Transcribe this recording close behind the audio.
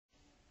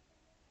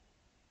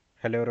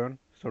Hello everyone.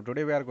 So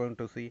today we are going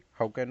to see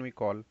how can we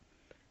call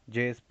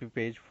JSP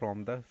page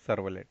from the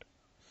servlet.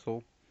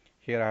 So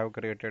here I have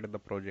created the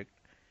project,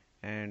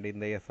 and in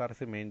the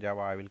SRC main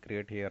Java I will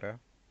create here a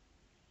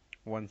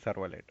one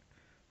servlet.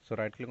 So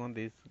right click on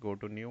this, go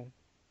to new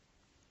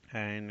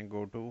and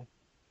go to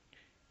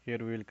here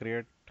we will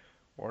create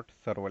what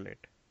servlet,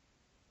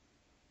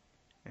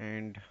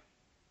 and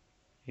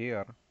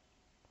here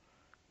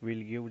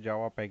we'll give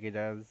Java package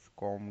as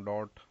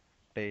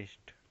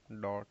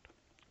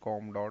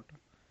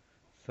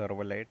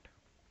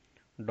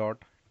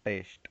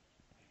com.test.com.servlet.test,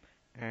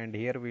 and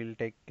here we'll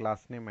take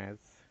class name as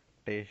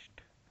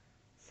test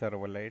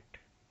servlet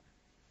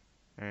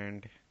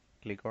and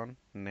click on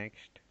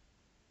next.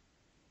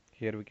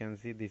 Here we can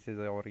see this is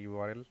our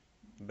URL,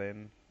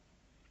 then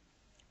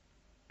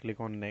click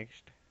on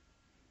next.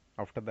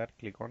 After that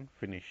click on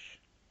finish.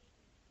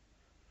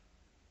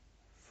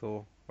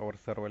 So our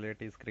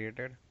servlet is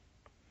created.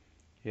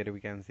 Here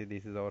we can see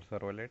this is our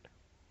servlet.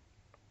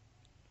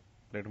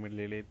 Let me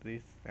delete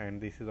this, and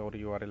this is our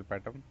URL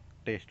pattern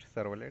test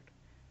servlet.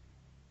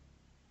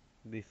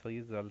 This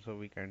is also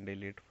we can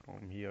delete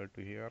from here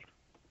to here,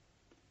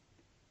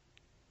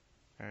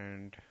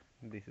 and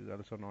this is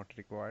also not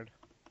required.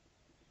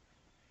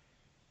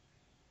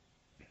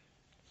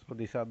 So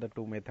these are the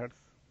two methods,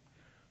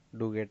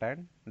 do get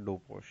and do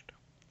post.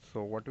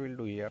 So what we'll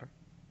do here,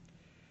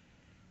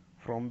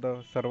 from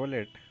the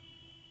servlet,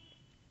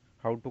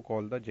 how to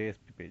call the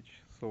JSP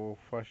page. So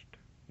first,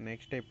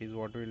 next step is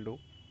what we'll do,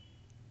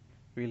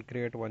 we'll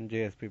create one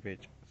JSP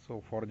page.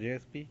 So for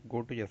JSP,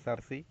 go to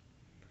SRC,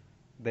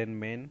 then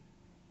main,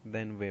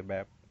 then web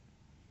app.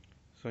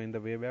 So in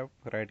the web app,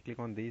 right click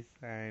on this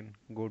and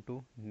go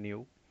to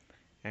new,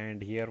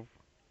 and here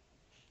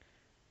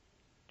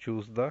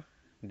choose the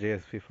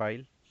JSP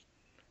file,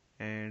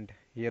 and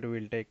here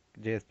we'll take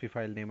JSP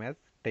file name as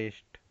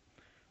test.jsp.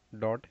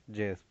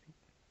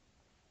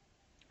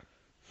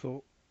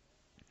 So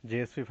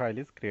JSP file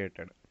is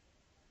created.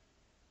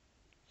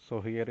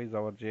 So here is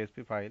our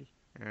JSP file,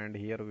 and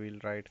here we'll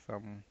write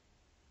some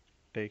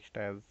text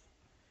as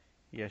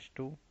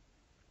s2.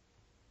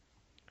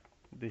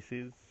 This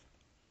is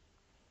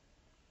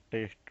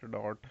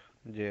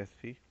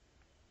test.jsp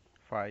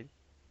file.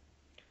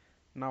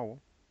 Now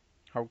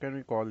how can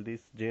we call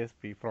this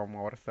JSP from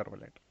our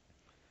servlet?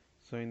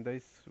 So in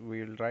this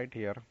we'll write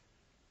here,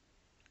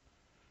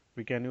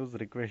 we can use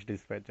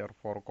RequestDispatcher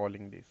for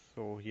calling this.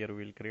 So here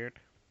we'll create,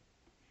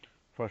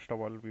 first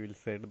of all we will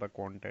set the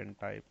content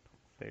type,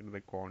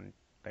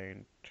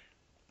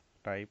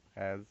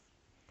 as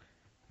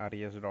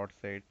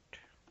res.set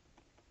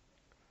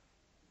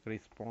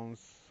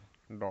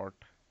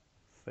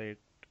response.set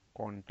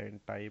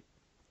content type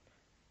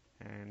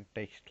and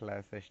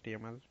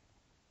text/html,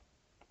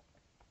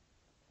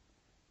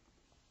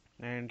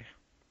 and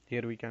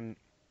here we can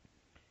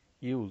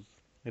use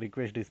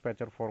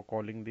RequestDispatcher for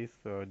calling this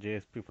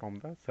JSP from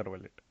the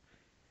servlet.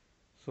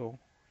 So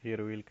here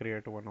we will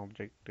create one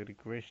object,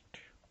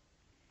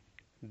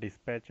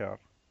 RequestDispatcher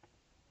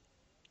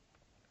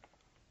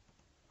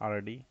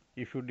RD.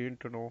 If you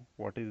didn't know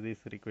what is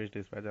this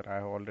RequestDispatcher, I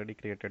have already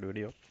created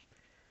video.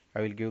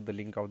 I will give the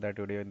link of that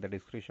video in the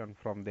description.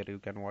 From there you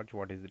can watch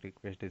what is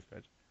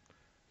RequestDispatcher.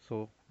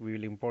 So we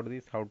will import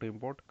this. How to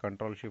import?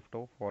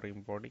 Ctrl+Shift+O for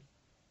importing.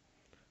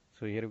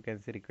 So here you can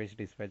see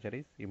RequestDispatcher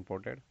is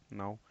imported.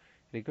 Now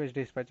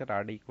RequestDispatcher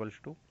RD equals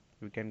to,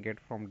 we can get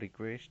from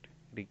request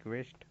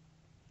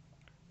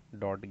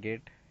dot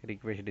get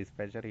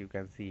RequestDispatcher, you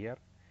can see here,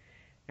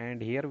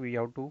 and here we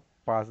have to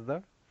pass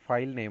the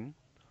file name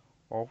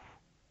of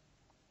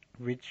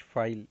which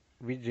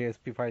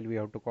JSP file we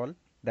have to call.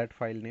 That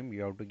file name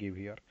you have to give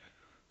here.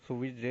 So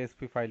which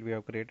JSP file we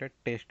have created?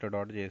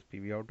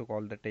 test.jsp. We have to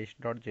call the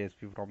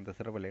test.jsp from the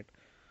servlet.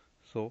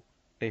 So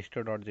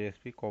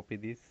test.jsp, copy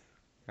this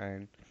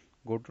and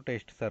go to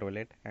test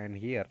servlet, and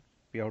here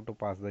we have to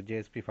pass the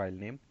JSP file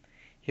name.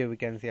 Here we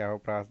can see I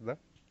have passed the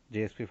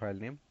JSP file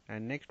name,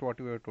 and next what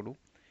we have to do,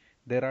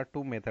 there are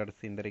two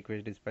methods in the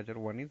RequestDispatcher.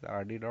 One is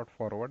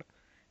rd.forward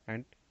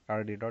and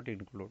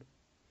rd.include.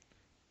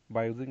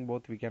 By using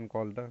both we can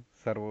call the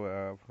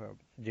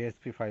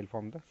JSP file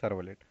from the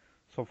servlet.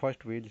 So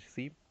first we will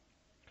see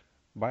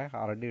by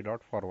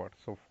rd.forward.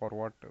 So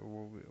for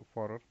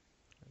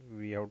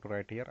we have to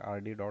write here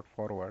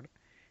rd.forward,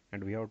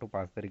 and we have to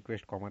pass the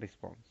request comma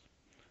response.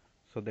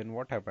 So then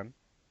what happen,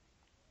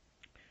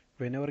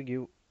 whenever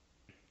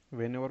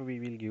we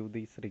will give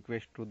this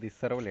request to this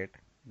servlet,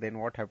 then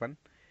what happen,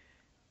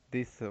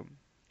 this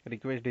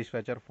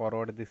RequestDispatcher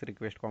forward this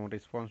request comma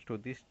response to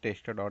this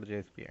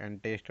test.jsp,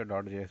 and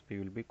test.jsp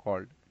will be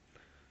called.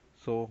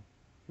 So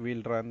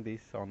we'll run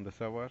this on the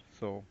server.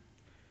 So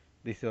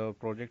this is our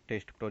project,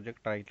 test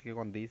project. Right click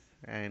on this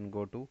and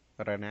go to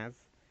run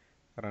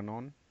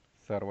on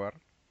server,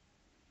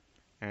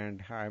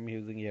 and I am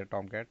using here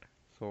Tomcat.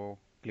 So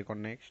click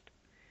on next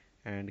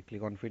and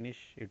click on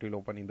finish. It will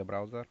open in the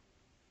browser.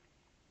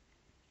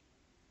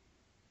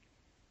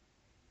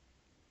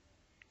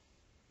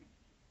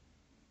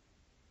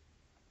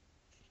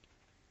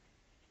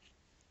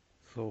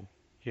 So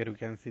here you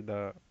can see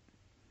the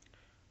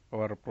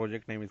our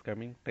project name is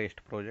coming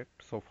test project.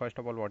 So first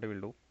of all, what we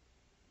will do,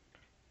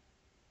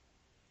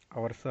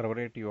 our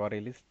servlet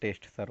URL is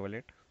test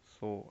servlet.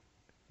 So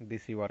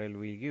this URL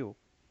we give,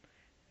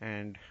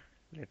 and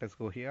let us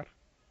go here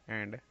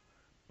and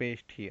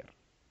paste here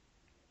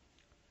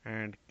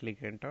and click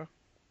enter.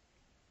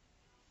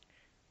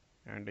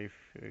 And if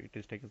it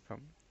is taking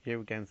some, here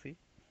we can see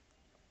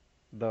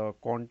the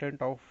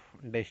content of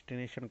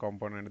destination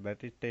component,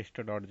 that is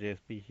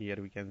test.jsp. Here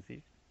we can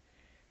see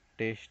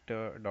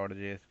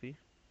test.jsp.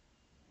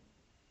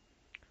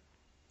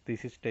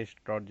 This is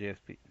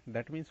test.jsp.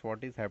 That means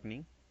what is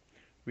happening,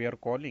 we are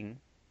calling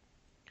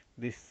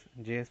this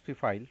JSP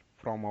file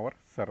from our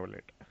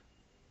servlet.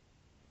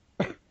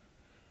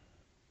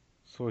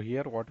 So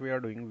here what we are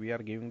doing, we are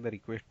giving the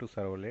request to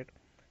servlet,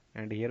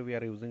 and here we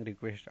are using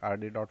request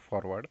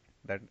rd.forward,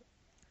 that,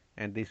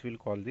 and this will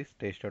call this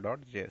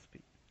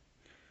test.jsp.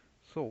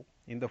 So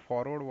in the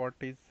forward, what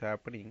is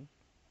happening,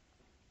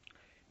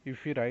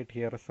 if we write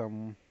here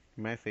some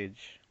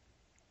message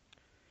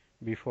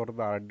before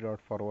the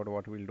rd.forward,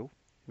 what we'll do,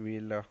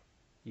 we'll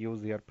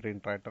use here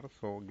print writer.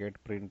 So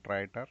get print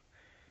writer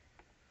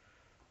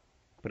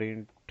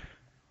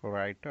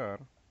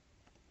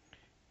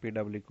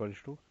pw equals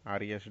to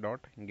res dot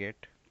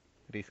get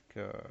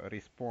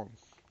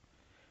response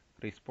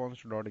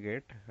dot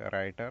get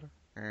writer,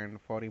 and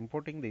for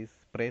importing this,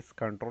 press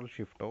Ctrl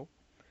Shift O.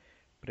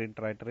 Print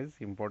writer is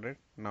imported.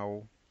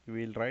 Now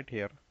we will write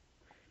here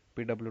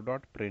pw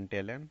dot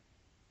println.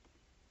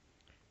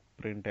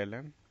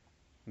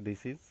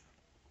 This is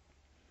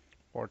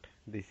what,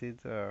 this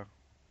is a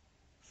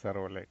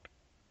servlet.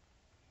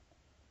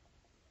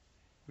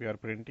 We are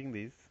printing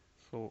this.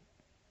 So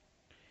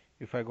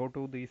if I go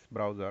to this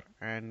browser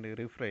and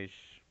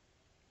refresh,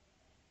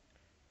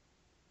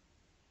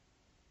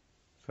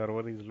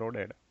 server is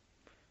loaded,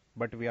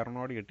 but we are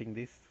not getting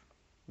this.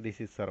 This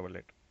is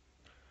servlet.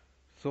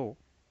 So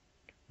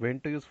when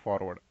to use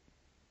forward,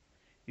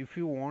 if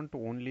you want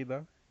only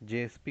the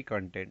JSP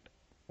content,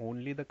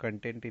 only the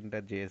content in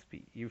the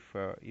JSP,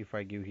 if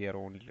I give here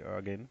only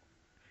again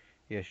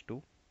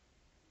s2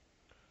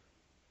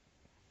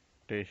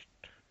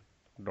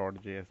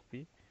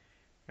 test.jsp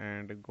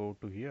and go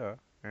to here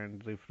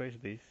and refresh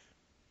this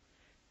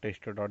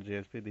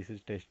test.jsp, this is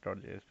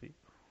test.jsp,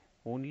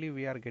 only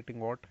we are getting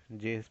what,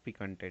 JSP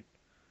content.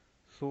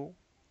 So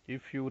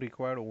if you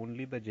require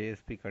only the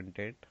JSP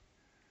content,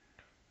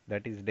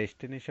 that is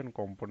destination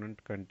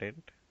component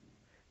content,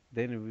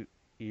 then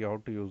you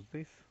have to use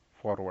this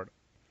forward.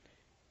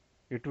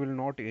 It will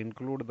not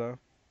include the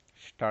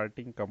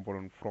starting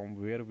component from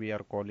where we are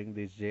calling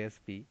this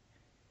JSP.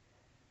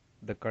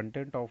 The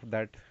content of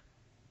that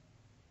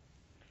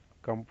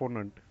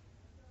component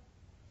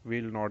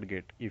will not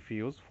get if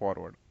you use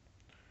forward.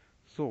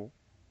 So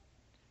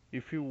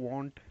if you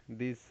want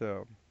this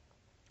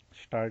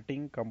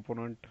starting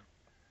component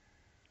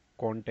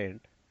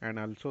content and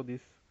also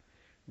this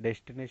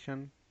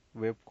destination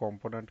web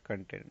component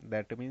content,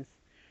 that means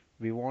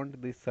we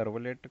want this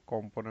servlet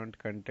component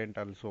content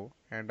also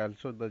and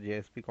also the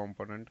JSP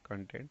component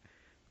content,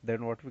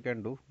 then what we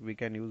can do, we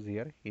can use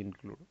here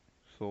include.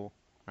 So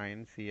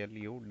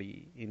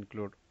include,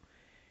 include,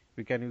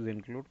 we can use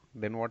include.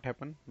 Then what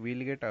happen,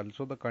 we'll get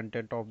also the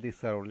content of this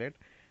servlet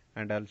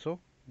and also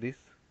this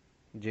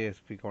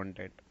JSP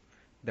content.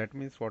 That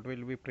means what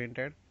will be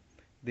printed,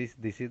 this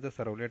is the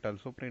servlet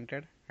also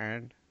printed,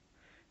 and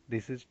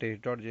this is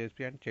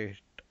test.jsp and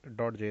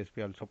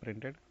test.jsp also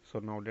printed. So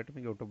now let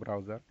me go to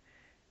browser,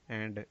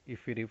 and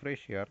if we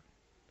refresh here,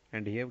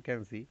 and here we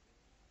can see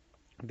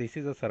this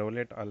is a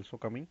servlet also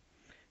coming.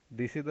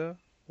 This is the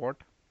what,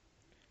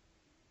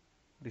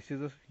 this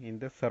is a, in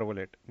the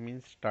servlet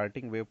means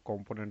starting web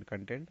component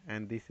content,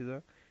 and this is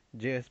a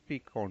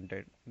JSP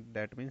content,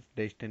 that means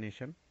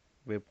destination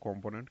web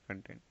component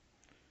content.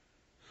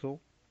 So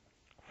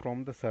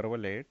from the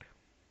servlet,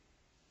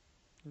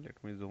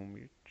 let me zoom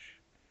it.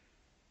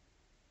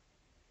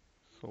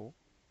 So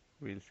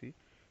we'll see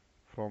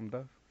from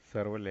the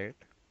servlet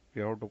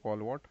we have to call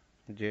what,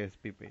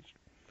 JSP page.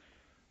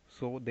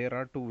 So there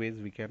are two ways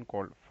we can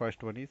call.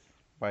 First one is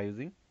by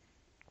using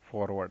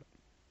forward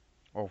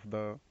of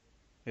the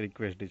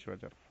request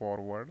dispatcher,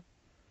 forward,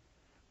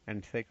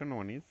 and second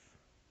one is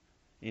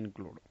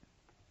include.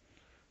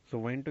 So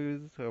when to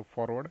use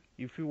forward,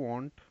 if you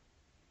want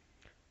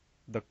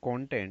the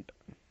content,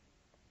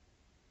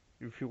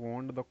 if you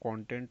want the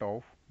content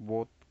of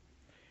both,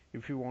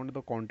 if you want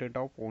the content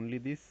of only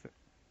this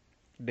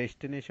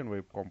destination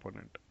web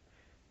component,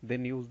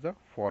 then use the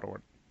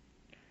forward,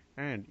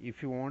 and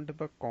if you want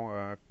the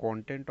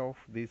content of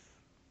this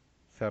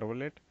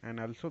servlet and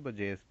also the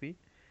JSP,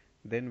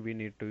 then we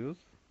need to use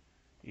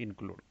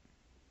include.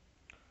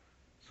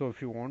 So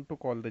if you want to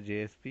call the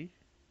JSP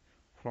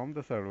from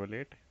the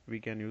servlet, we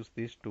can use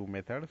these two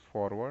methods,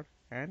 forward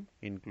and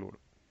include.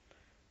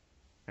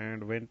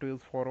 And when to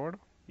use forward,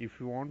 if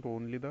you want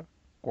only the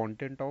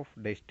content of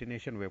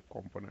destination web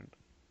component,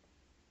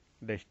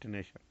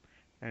 destination,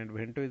 and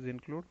when to use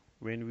include,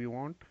 when we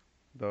want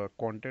the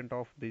content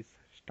of this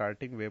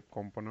starting web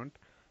component,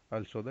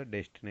 also the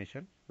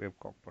destination web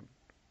component.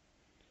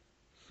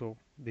 So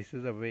this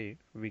is a way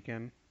we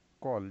can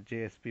call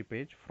JSP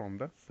page from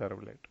the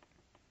servlet.